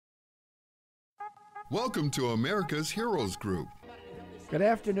Welcome to America's Heroes Group. Good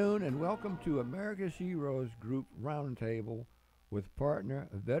afternoon and welcome to America's Heroes Group Roundtable with partner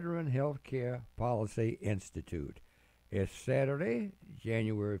Veteran Healthcare Policy Institute. It's Saturday,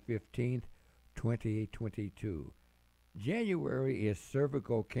 January 15th, 2022. January is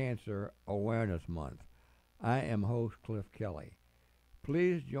Cervical Cancer Awareness Month. I am host Cliff Kelley.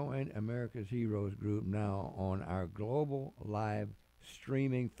 Please join America's Heroes Group now on our global live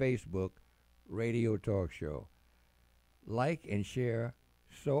streaming Facebook radio talk show. Like and share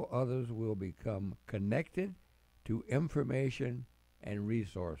so others will become connected to information and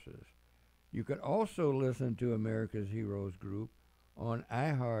resources. You can also listen to America's Heroes Group on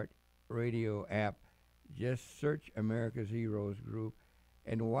iHeart Radio app. Just search America's Heroes Group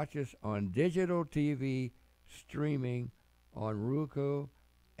and watch us on digital TV streaming on Roku,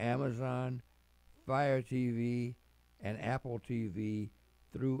 Amazon, Fire TV, and Apple TV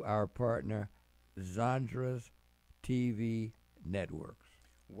through our partner Zondra's TV networks.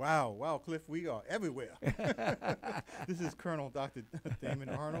 Wow, Cliff, we are everywhere. This is Colonel Dr. Damon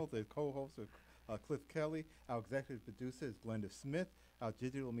Arnold, the co-host of Cliff Kelley. Our executive producer is Glenda Smith. Our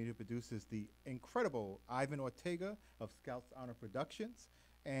digital media producer is the incredible Ivan Ortega of Scouts Honor Productions.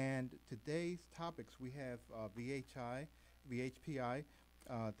 And today's topics, we have VHPI.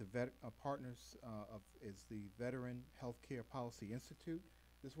 The partners is the Veteran Healthcare Policy Institute.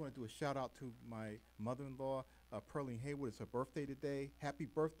 Just want to do a shout out to my mother-in-law, Pearline Haywood. It's her birthday today. Happy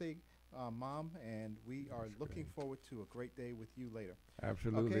birthday, Mom, and we are looking forward to a great day with you later.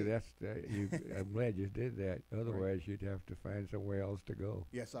 Absolutely. Okay. I'm glad you did that. Otherwise, you'd have to find somewhere else to go.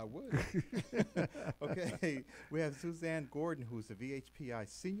 Yes, I would. Okay, we have Suzanne Gordon, who's a VHPI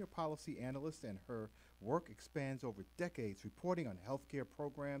Senior Policy Analyst, and her work expands over decades, reporting on healthcare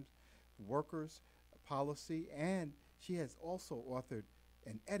programs, workers, policy, and she has also authored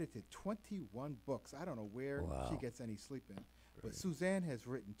and edited 21 books. I don't know where she gets any sleep in. But Suzanne has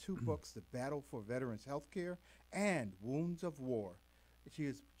written 2 books, The Battle for Veterans Healthcare and Wounds of War. She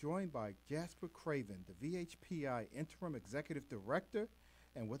is joined by Jasper Craven, the VHPI Interim Executive Director,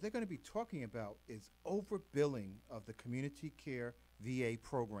 and what they're going to be talking about is overbilling of the community care VA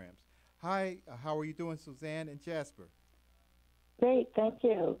programs. Hi, how are you doing, Suzanne and Jasper? Great, thank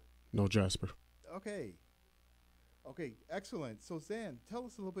you. No, Jasper. Okay, excellent. So, Suzanne, tell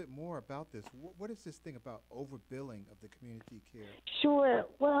us a little bit more about this. What is this thing about overbilling of the community care? Sure.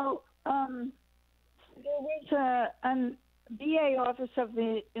 Well, there was a VA Office of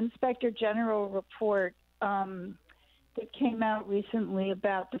the Inspector General report that came out recently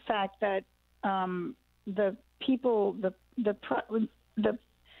about the fact that the people, the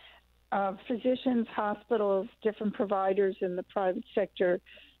physicians, hospitals, different providers in the private sector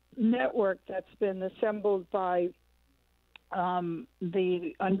network that's been assembled by under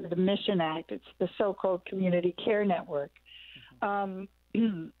the Mission Act, it's the so-called Community Care Network, has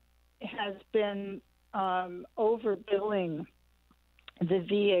been overbilling the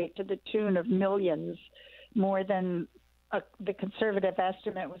VA to the tune of millions, more than the conservative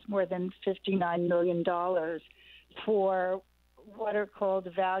estimate was more than $59 million for what are called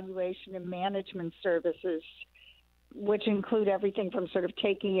evaluation and management services, which include everything from sort of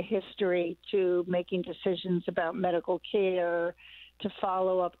taking a history to making decisions about medical care to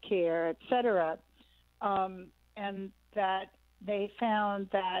follow-up care, et cetera. And that they found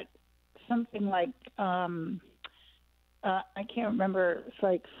that something like, I can't remember, it's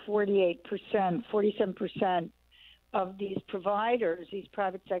like 47% of these providers, these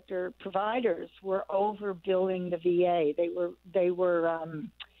private sector providers, were overbilling the VA.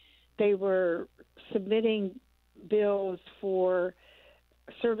 They were submitting bills for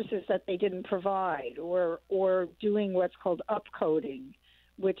services that they didn't provide, or doing what's called upcoding,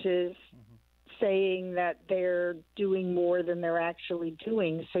 which is saying that they're doing more than they're actually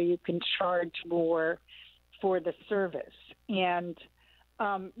doing, so you can charge more for the service. And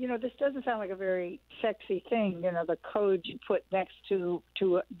this doesn't sound like a very sexy thing, the code you put next to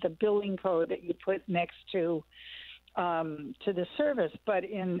the billing code that you put next to the service. But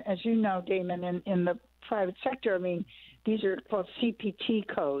as you know, Damon, in the private sector, I mean, these are called CPT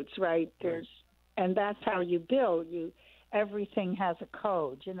codes, right? And that's how you bill. Everything has a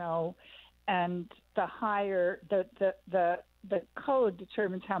code, and the higher the code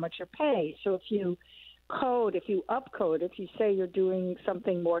determines how much you're paid. So if you upcode, if you say you're doing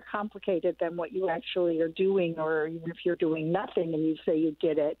something more complicated than what you actually are doing, or even if you're doing nothing and you say you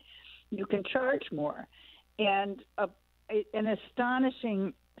did it, you can charge more. And an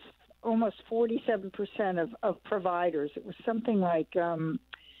astonishing almost 47% of providers, it was something like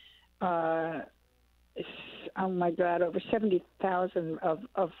oh my God, over 70,000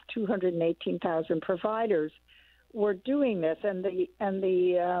 of 218,000 providers were doing this, and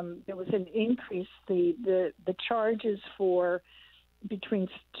there was an increase. The charges for between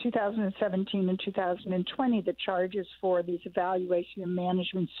 2017 and 2020, the charges for these evaluation and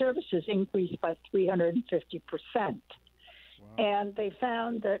management services increased by 350%. Wow. And they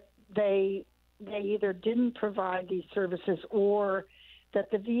found that they either didn't provide these services or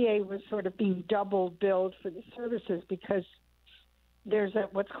that the VA was sort of being double billed for the services because there's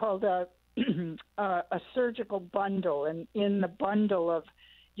what's called a surgical bundle, and in the bundle of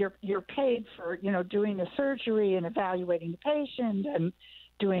you're paid for doing the surgery and evaluating the patient and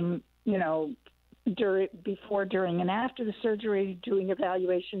doing before, during, and after the surgery, doing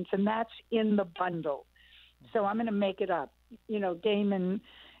evaluations, and that's in the bundle. So I'm going to make it up. Damon,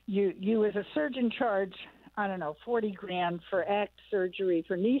 you as a surgeon charge, I don't know, $40,000 for X surgery,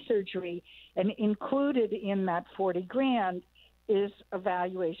 for knee surgery, and included in that $40,000 is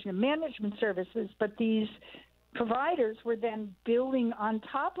evaluation and management services. But these providers were then billing on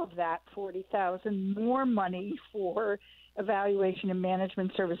top of that $40,000 more money for evaluation and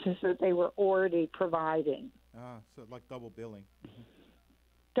management services that they were already providing. So like double billing. Mm-hmm.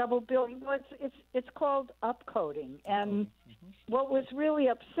 Double billing. Well, it's called upcoding. And what was really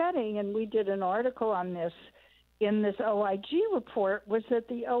upsetting, and we did an article on this in this OIG report, was that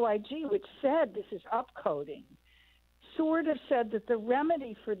the OIG, which said this is upcoding, sort of said that the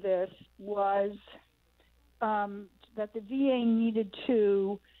remedy for this was that the VA needed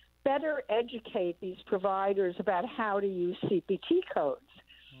to better educate these providers about how to use CPT codes.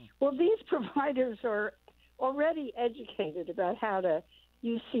 Well, these providers are already educated about how to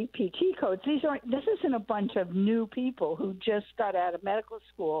use CPT codes. This isn't a bunch of new people who just got out of medical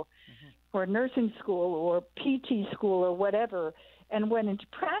school or nursing school or PT school or whatever and went into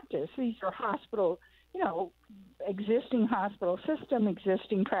practice. These are existing hospital system,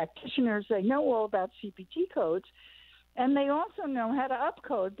 existing practitioners. They know all about CPT codes, and they also know how to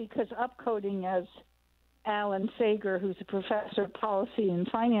upcode, because upcoding, as Alan Sager, who's a professor of policy and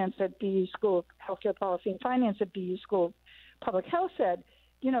finance at BU School of Healthcare Policy and Finance at BU School of Public Health, said,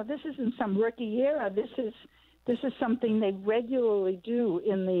 this isn't some rookie era. This is something they regularly do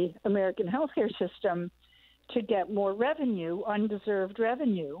in the American healthcare system to get more revenue, undeserved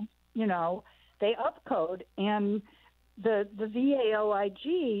revenue. They upcode, and the VA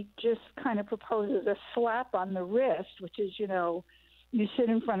OIG just kind of proposes a slap on the wrist, which is, you sit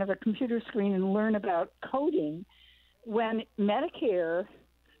in front of a computer screen and learn about coding, when Medicare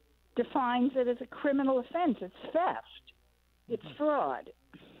defines it as a criminal offense. It's theft. It's fraud.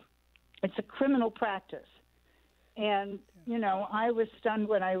 It's a criminal practice. And, I was stunned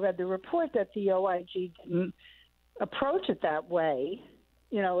when I read the report that the OIG didn't approach it that way.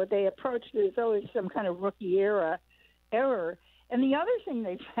 They approached it as always some kind of rookie era error. And the other thing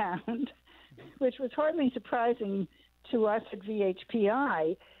they found, which was hardly surprising to us at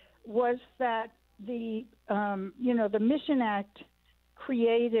VHPI, was that the Mission Act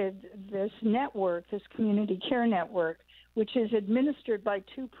created this network, this community care network, which is administered by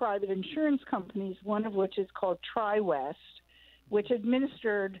two private insurance companies, one of which is called TriWest, which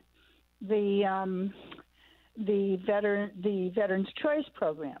administered the Veterans Choice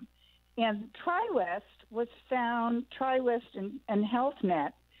Program. And TriWest and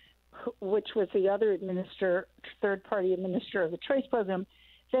HealthNet, which was the other third-party administrator of the Choice Program,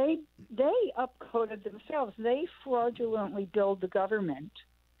 they upcoded themselves. They fraudulently billed the government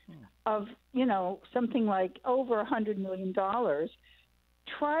of, something like over $100 million.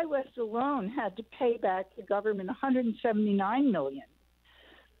 TriWest alone had to pay back the government $179 million.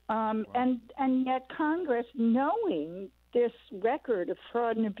 Wow. And yet Congress, knowing this record of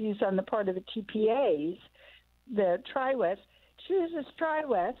fraud and abuse on the part of the TPAs, the TriWest, chooses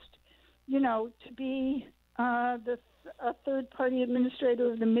TriWest, to be a third-party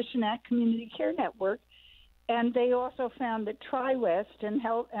administrator of the Mission Act Community Care Network. And they also found that TriWest and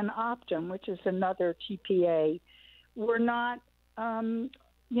Optum, which is another TPA, were not,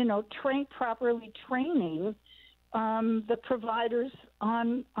 properly training the providers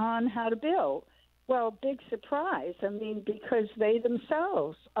on how to bill. Well, big surprise. I mean, because they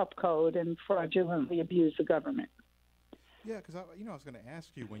themselves upcode and fraudulently abuse the government. Yeah, because I was going to ask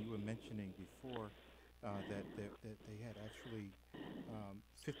you when you were mentioning before that they had actually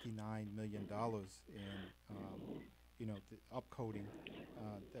 $59 million in the upcoding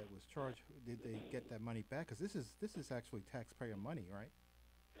that was charged. Did they get that money back? Because this is actually taxpayer money, right?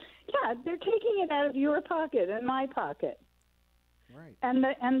 Yeah, they're taking it out of your pocket and my pocket. Right. And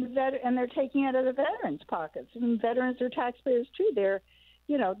they're taking it out of the veterans' pockets. I mean, veterans are taxpayers too. They're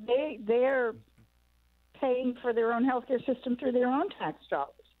paying for their own healthcare system through their own tax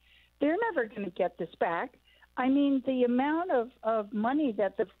dollars. They're never going to get this back. I mean, the amount of money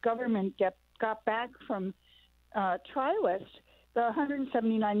that the government got back from TriList, the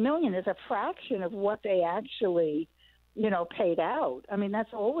 $179 million, is a fraction of what they actually, paid out. I mean,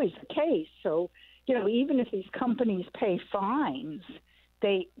 that's always the case. So, even if these companies pay fines,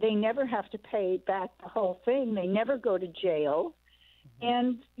 they never have to pay back the whole thing. They never go to jail.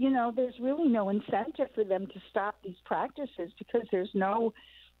 And, there's really no incentive for them to stop these practices because there's no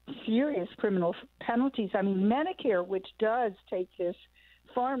serious criminal penalties. I mean, Medicare, which does take this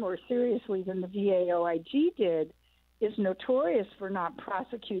far more seriously than the VA/OIG did, is notorious for not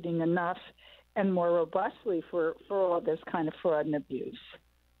prosecuting enough and more robustly for all this kind of fraud and abuse.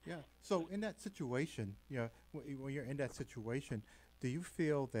 Yeah. So in that situation, when you're in that situation, do you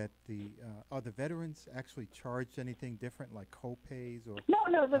feel that are the veterans actually charged anything different, like co-pays or?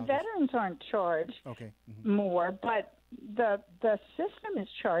 No, the veterans aren't charged more, but the system is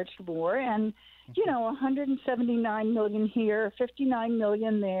charged more, and 179 million here, 59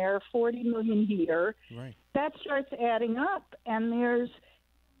 million there, 40 million here. Right. That starts adding up, and there's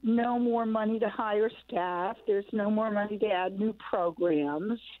no more money to hire staff. There's no more money to add new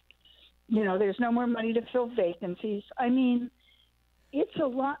programs. There's no more money to fill vacancies. I mean, it's a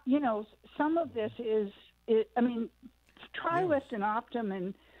lot. Some of this is TriList and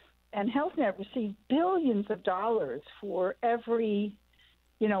Optum and Health Net receive billions of dollars for every,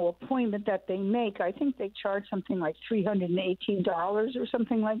 appointment that they make. I think they charge something like $318 or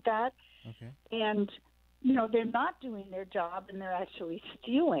something like that. Okay. And, they're not doing their job and they're actually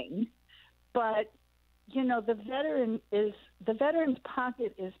stealing. But, the veteran's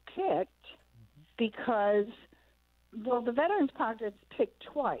pocket is picked because, well, the veteran's pocket is picked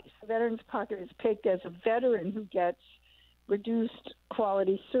twice. The veteran's pocket is picked as a veteran who gets reduced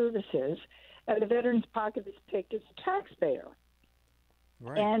quality services, and the veteran's pocket is picked as a taxpayer.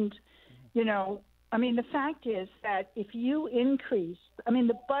 Right. And, the fact is that if you increase,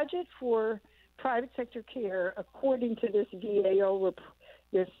 the budget for private sector care, according to this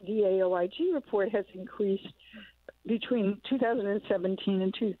this VA/OIG report, has increased between 2017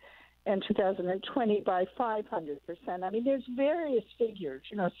 and 2020 by 500%. There's various figures.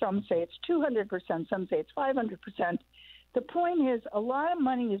 Some say it's 200%, some say it's 500%. The point is, a lot of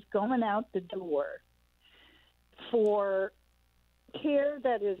money is going out the door for care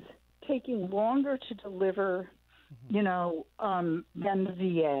that is taking longer to deliver, than the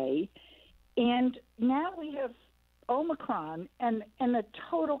VA. And now we have Omicron and the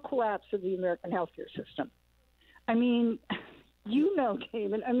total collapse of the American healthcare system. Damon.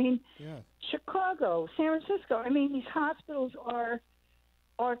 Yeah. Chicago, San Francisco. These hospitals are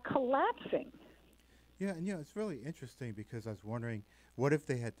collapsing. Yeah, and it's really interesting because I was wondering, what if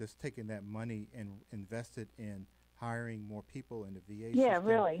they had just taken that money and invested in hiring more people in the VA system? Yeah,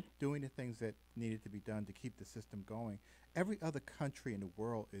 really. Doing the things that needed to be done to keep the system going. Every other country in the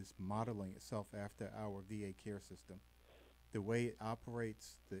world is modeling itself after our VA care system. The way it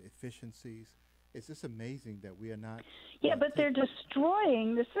operates, the efficiencies. It's just amazing that we are not. Yeah, but they're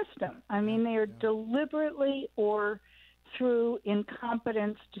destroying the system. They are deliberately or through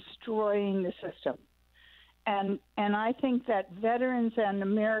incompetence destroying the system. And I think that veterans and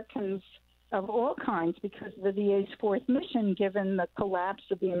Americans of all kinds, because of the VA's fourth mission, given the collapse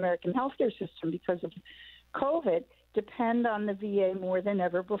of the American healthcare system because of COVID, depend on the VA more than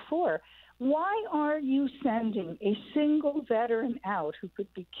ever before. Why are you sending a single veteran out who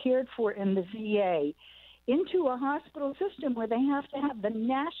could be cared for in the VA into a hospital system where they have to have the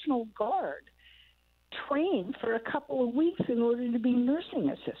National Guard trained for a couple of weeks in order to be nursing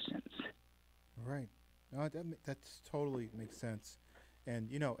assistants? Right. No, that's totally makes sense.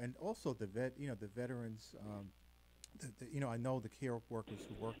 And and also the veterans. I know the care workers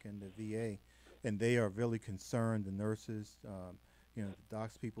who work in the VA, and they are really concerned. The nurses, the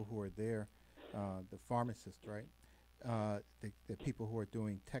docs, people who are there, the pharmacists, right? The people who are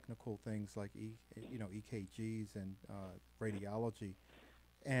doing technical things like EKGs and radiology.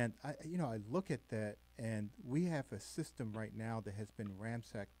 And I look at that, and we have a system right now that has been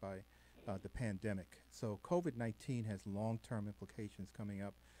ransacked by the pandemic. So COVID-19 has long-term implications coming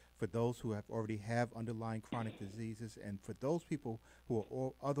up for those who already have underlying chronic diseases, and for those people who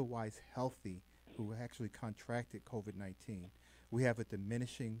are otherwise healthy who actually contracted COVID-19. We have a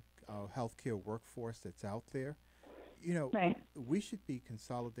diminishing healthcare workforce that's out there. Right. We should be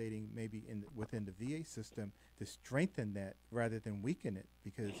consolidating maybe within the VA system to strengthen that rather than weaken it,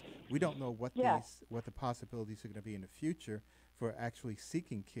 because we don't know what the possibilities are going to be in the future for actually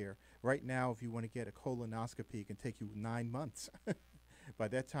seeking care. Right now, if you want to get a colonoscopy, it can take you 9 months. by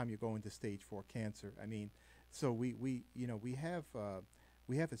that time you're going to stage 4 cancer. I mean, so we have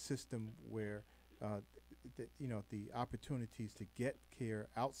a system where the opportunities to get care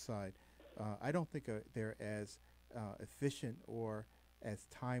outside, I don't think they're as efficient or as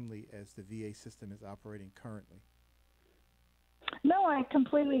timely as the VA system is operating currently. No, I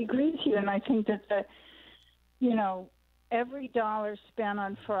completely agree with you, and I think that every dollar spent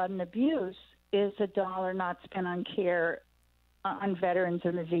on fraud and abuse is a dollar not spent on care on veterans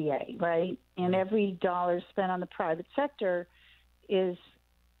in the VA, right? And every dollar spent on the private sector is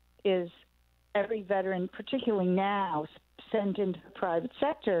every veteran, particularly now, sent into the private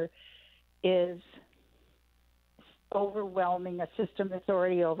sector, is overwhelming a system that's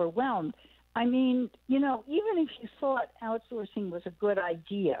already overwhelmed. I mean, even if you thought outsourcing was a good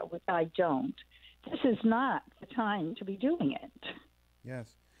idea, which I don't, this is not the time to be doing it.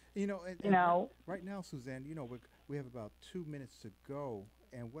 Yes. Right now, Suzanne, we have about 2 minutes to go,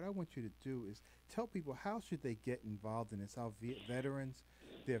 and what I want you to do is tell people how should they get involved in this. Our veterans,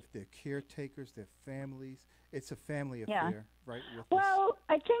 their caretakers, their families. It's a family affair, right? Well,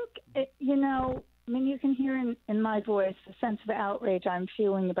 I think, you can hear in my voice the sense of outrage I'm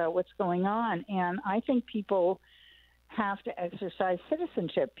feeling about what's going on, and I think people have to exercise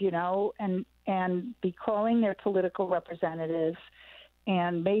citizenship, and be calling their political representatives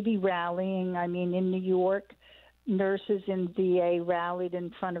and maybe rallying. I mean, in New York, nurses in VA rallied in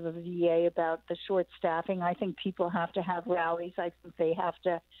front of a VA about the short staffing. I think people have to have rallies. I think they have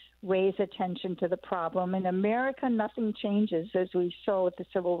to raise attention to the problem. In America, nothing changes, as we saw with the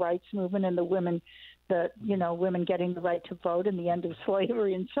civil rights movement and the women getting the right to vote and the end of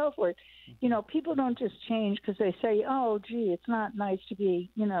slavery and so forth. People don't just change because they say, oh, gee, it's not nice to be,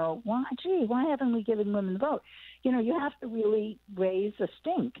 why haven't we given women the vote? You have to really raise a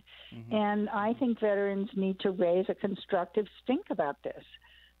stink. Mm-hmm. And I think veterans need to raise a constructive stink about this.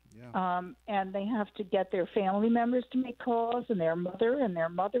 Yeah. And they have to get their family members to make calls, and their mother and their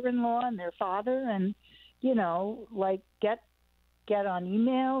mother-in-law and their father, and, get on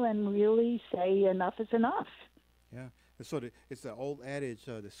email and really say enough is enough. Yeah. So it's the old adage,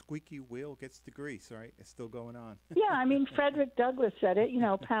 the squeaky wheel gets the grease, right? It's still going on. Yeah, I mean, Frederick Douglass said it,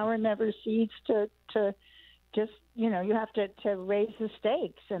 power never cedes to just, you have to raise the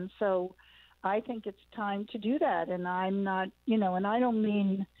stakes. And so I think it's time to do that. And I'm not, and I don't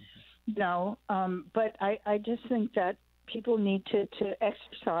mean, but I just think that people need to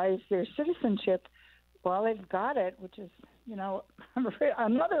exercise their citizenship while they've got it, which is,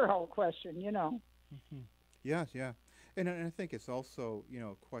 another whole question, Mm-hmm. Yes, yeah. And I think it's also,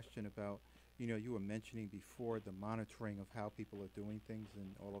 a question about, you were mentioning before the monitoring of how people are doing things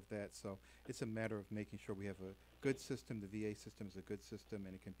and all of that. So it's a matter of making sure we have a good system. The VA system is a good system,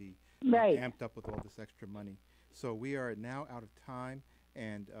 and it can be amped up with all this extra money. So we are now out of time.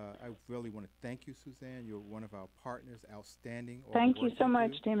 And I really want to thank you, Suzanne. You're one of our partners, outstanding. Thank you so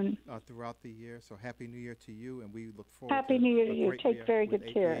much, Damon. Throughout the year. So Happy New Year to you, and we look forward Happy to New Year to you. great Take year very with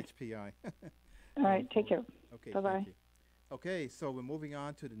good care. VHPI. All right, take care. Okay, Bye-bye. thank you. Okay, so we're moving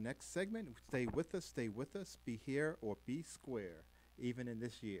on to the next segment. Stay with us, be here, or be square, even in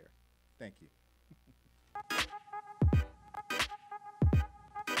this year. Thank you.